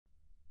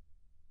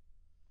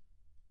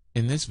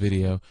In this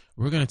video,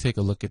 we're going to take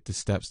a look at the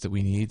steps that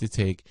we need to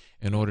take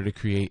in order to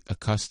create a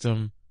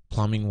custom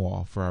plumbing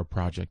wall for our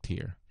project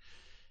here.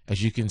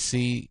 As you can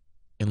see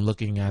in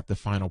looking at the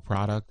final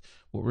product,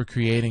 what we're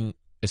creating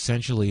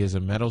essentially is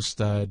a metal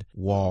stud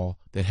wall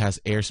that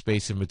has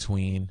airspace in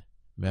between,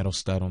 metal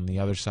stud on the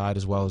other side,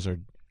 as well as our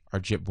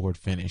gypboard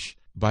finish.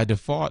 By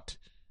default,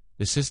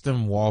 the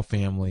system wall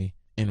family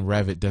in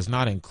Revit does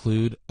not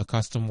include a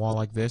custom wall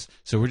like this,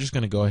 so we're just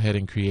going to go ahead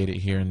and create it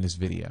here in this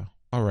video.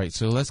 Alright,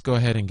 so let's go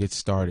ahead and get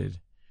started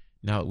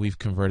now that we've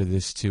converted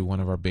this to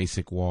one of our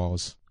basic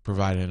walls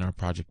provided in our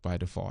project by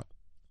default.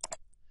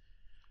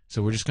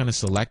 So we're just going to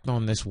select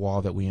on this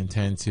wall that we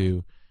intend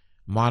to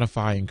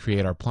modify and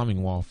create our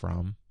plumbing wall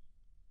from.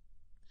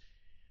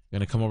 We're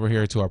going to come over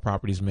here to our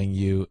properties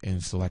menu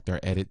and select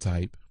our edit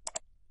type.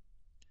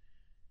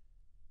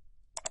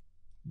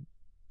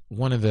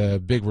 One of the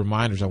big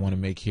reminders I want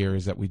to make here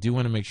is that we do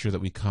want to make sure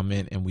that we come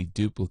in and we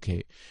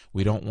duplicate.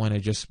 We don't want to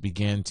just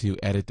begin to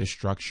edit the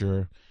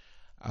structure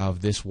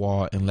of this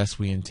wall unless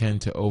we intend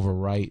to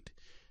overwrite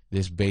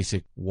this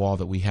basic wall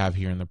that we have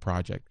here in the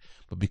project.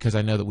 But because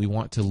I know that we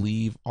want to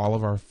leave all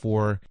of our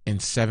 4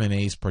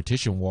 7/8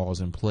 partition walls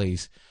in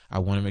place, I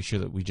want to make sure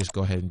that we just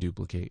go ahead and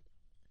duplicate.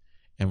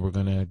 And we're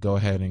going to go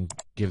ahead and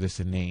give this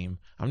a name.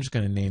 I'm just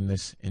going to name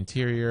this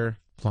interior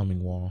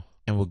plumbing wall,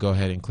 and we'll go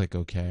ahead and click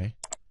OK.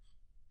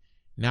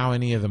 Now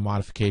any of the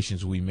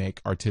modifications we make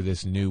are to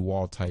this new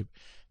wall type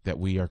that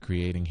we are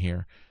creating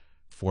here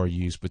for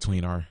use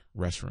between our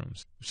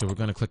restrooms. So we're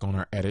going to click on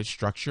our edit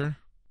structure.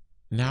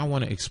 Now I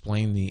want to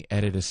explain the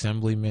edit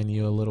assembly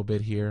menu a little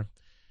bit here.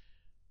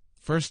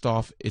 First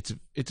off, it's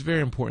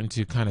very important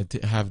to kind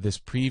of have this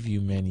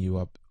preview menu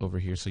up over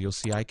here. So you'll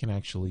see I can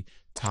actually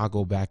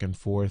toggle back and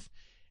forth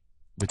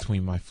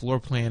between my floor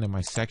plan and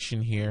my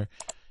section here.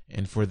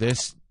 And for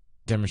this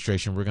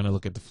demonstration, we're going to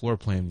look at the floor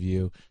plan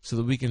view so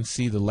that we can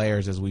see the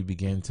layers as we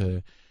begin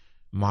to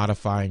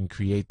modify and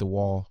create the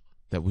wall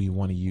that we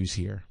want to use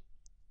here.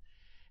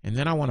 And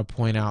then I want to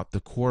point out the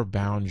core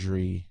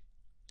boundary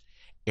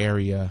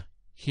area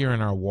here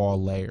in our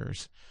wall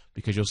layers,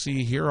 because you'll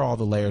see here are all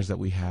the layers that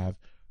we have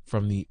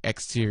from the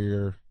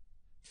exterior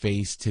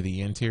face to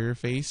the interior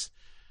face,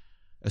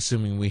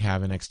 assuming we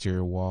have an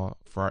exterior wall.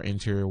 For our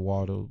interior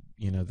wall,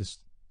 this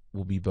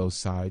will be both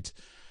sides.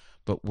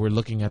 But we're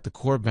looking at the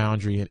core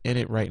boundary, and in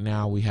it right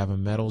now we have a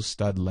metal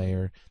stud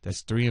layer that's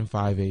 3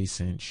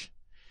 5/8 inch.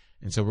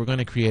 And so we're going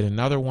to create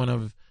another one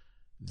of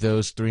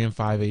those 3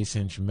 5/8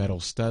 inch metal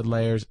stud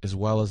layers, as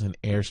well as an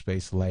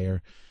airspace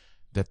layer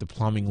that the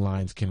plumbing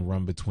lines can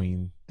run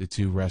between the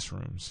two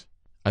restrooms.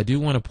 I do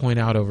want to point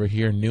out over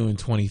here, new in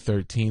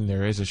 2013,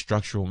 there is a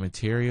structural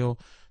material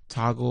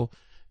toggle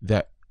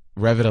that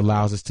Revit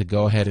allows us to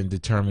go ahead and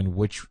determine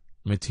which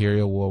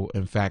material will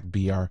in fact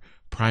be our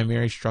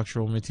primary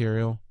structural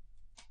material.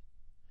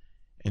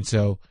 And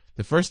so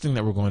the first thing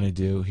that we're going to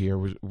do here,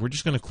 we're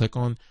just going to click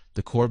on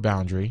the core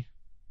boundary.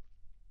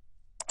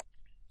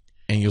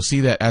 And you'll see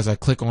that as I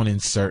click on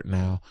insert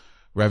now,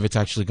 Revit's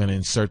actually going to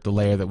insert the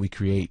layer that we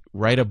create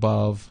right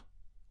above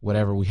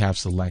whatever we have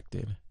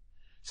selected.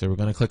 So we're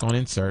going to click on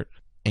insert,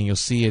 and you'll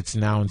see it's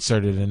now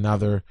inserted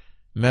another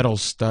metal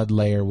stud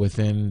layer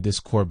within this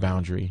core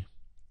boundary.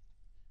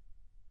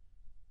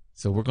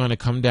 So we're going to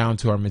come down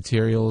to our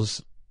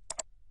materials,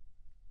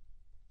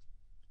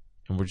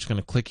 and we're just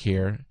going to click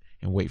here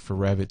and wait for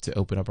Revit to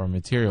open up our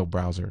material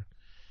browser.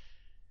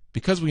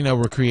 Because we know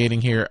we're creating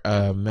here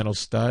a metal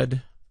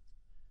stud,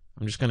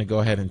 I'm just going to go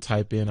ahead and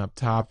type in up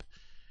top.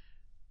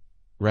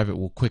 Revit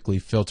will quickly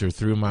filter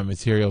through my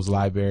materials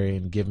library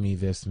and give me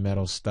this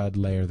metal stud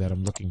layer that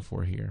I'm looking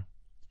for here.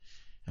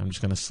 I'm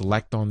just going to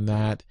select on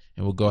that,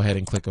 and we'll go ahead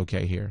and click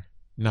OK here.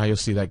 Now you'll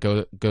see that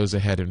goes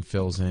ahead and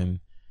fills in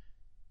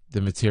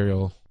the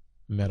material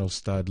metal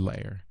stud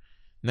layer.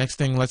 Next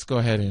thing, let's go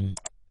ahead and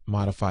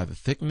modify the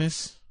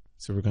thickness.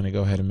 So we're going to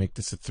go ahead and make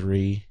this a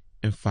 3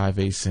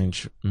 5/8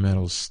 inch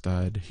metal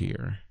stud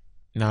here.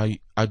 Now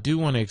I do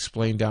want to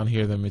explain down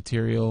here the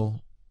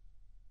material,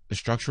 the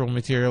structural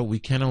material. We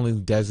can only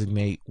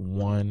designate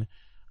one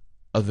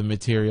of the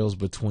materials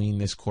between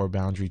this core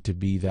boundary to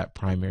be that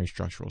primary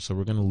structural. So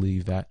we're going to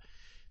leave that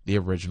the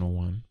original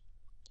one.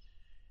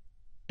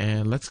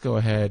 And let's go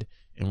ahead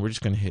and we're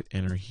just going to hit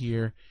enter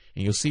here.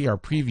 And you'll see our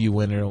preview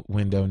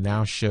window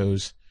now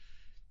shows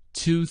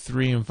 2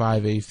 3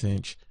 5/8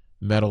 inch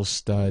metal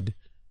stud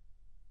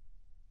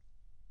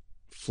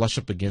flush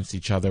up against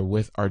each other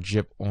with our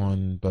gyp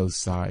on both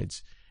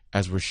sides,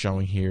 as we're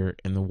showing here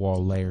in the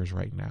wall layers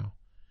right now.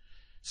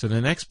 So the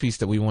next piece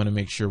that we want to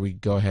make sure we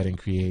go ahead and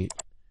create,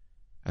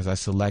 as I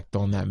select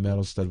on that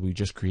metal stud we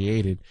just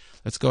created,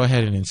 let's go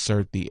ahead and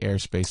insert the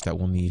airspace that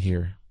we'll need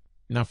here.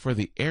 Now for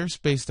the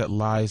airspace that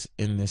lies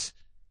in this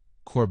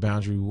core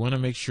boundary, we want to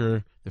make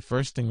sure the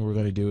first thing we're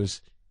going to do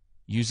is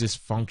use this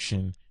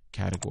function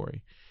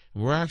category.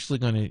 And we're actually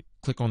going to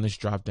click on this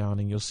drop down,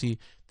 and you'll see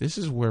this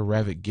is where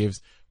Revit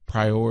gives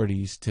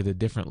priorities to the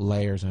different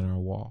layers in our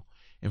wall.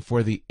 And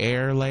for the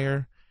air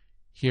layer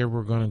here,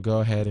 we're going to go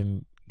ahead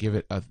and give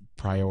it a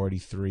priority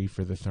 3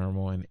 for the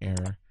thermal and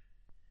air.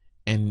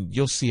 And And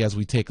you'll see as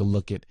we take a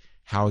look at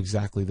how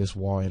exactly this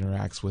wall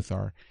interacts with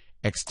our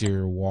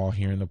exterior wall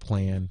here in the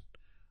plan,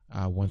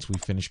 once we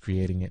finish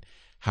creating it,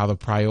 how the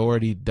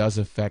priority does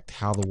affect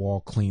how the wall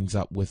cleans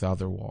up with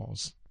other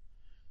walls.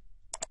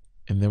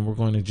 And then we're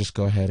going to just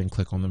go ahead and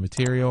click on the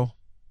material.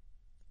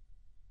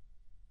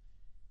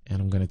 And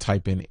I'm going to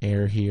type in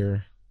air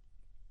here.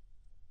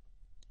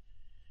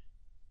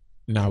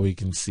 Now we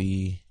can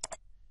see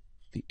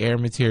the air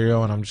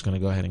material, and I'm just going to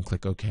go ahead and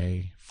click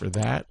OK for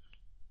that.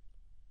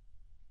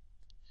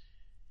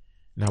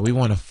 Now we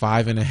want a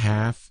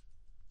 5.5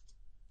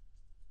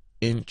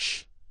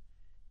 inch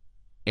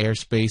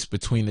airspace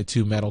between the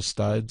two metal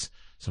studs.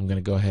 So I'm going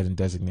to go ahead and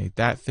designate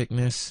that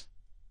thickness.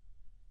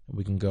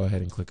 We can go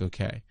ahead and click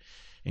OK.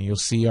 And you'll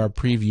see our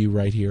preview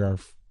right here,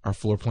 our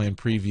floor plan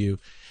preview,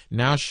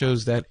 now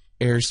shows that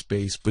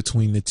airspace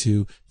between the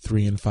two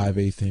 3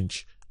 5/8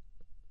 inch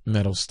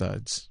metal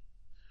studs,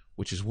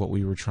 which is what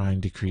we were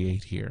trying to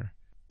create here.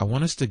 I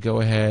want us to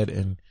go ahead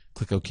and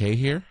click OK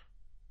here.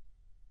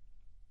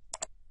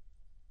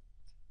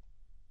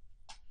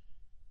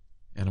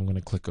 And I'm going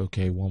to click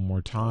OK one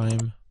more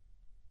time.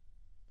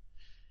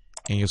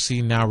 And you'll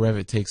see now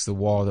Revit takes the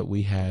wall that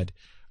we had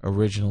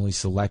originally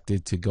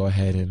selected to go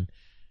ahead and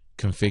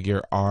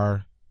configure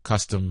our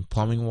custom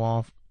plumbing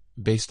wall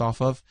based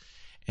off of,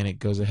 and it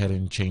goes ahead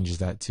and changes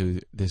that to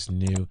this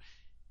new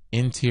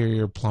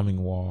interior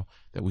plumbing wall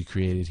that we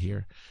created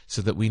here,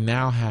 so that we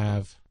now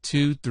have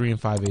two 3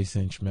 5/8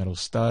 inch metal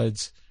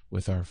studs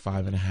with our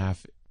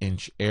 5.5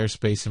 inch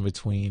airspace in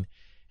between.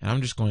 And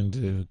I'm just going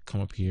to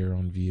come up here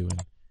on view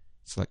and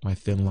select my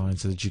thin line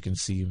so that you can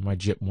see my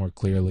JIP more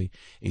clearly,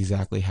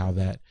 exactly how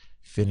that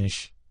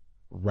finish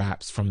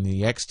wraps from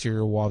the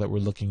exterior wall that we're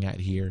looking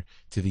at here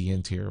to the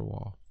interior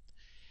wall.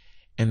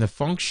 And the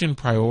function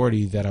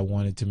priority that I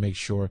wanted to make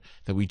sure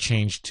that we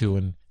changed to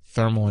a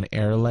thermal and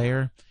air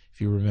layer,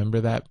 if you remember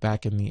that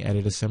back in the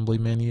edit assembly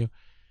menu,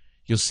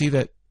 you'll see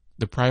that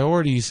the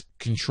priorities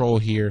control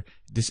here,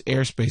 this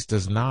airspace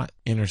does not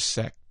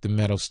intersect the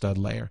metal stud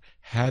layer.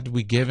 Had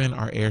we given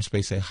our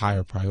airspace a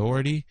higher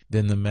priority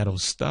than the metal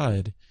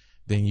stud,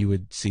 then you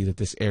would see that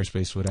this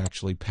airspace would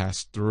actually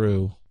pass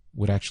through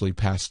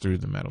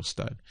the metal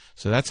stud.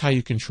 So that's how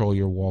you control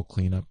your wall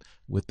cleanup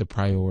with the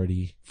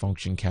priority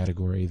function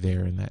category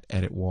there in that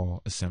edit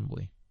wall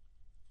assembly.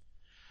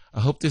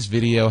 I hope this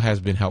video has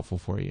been helpful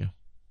for you.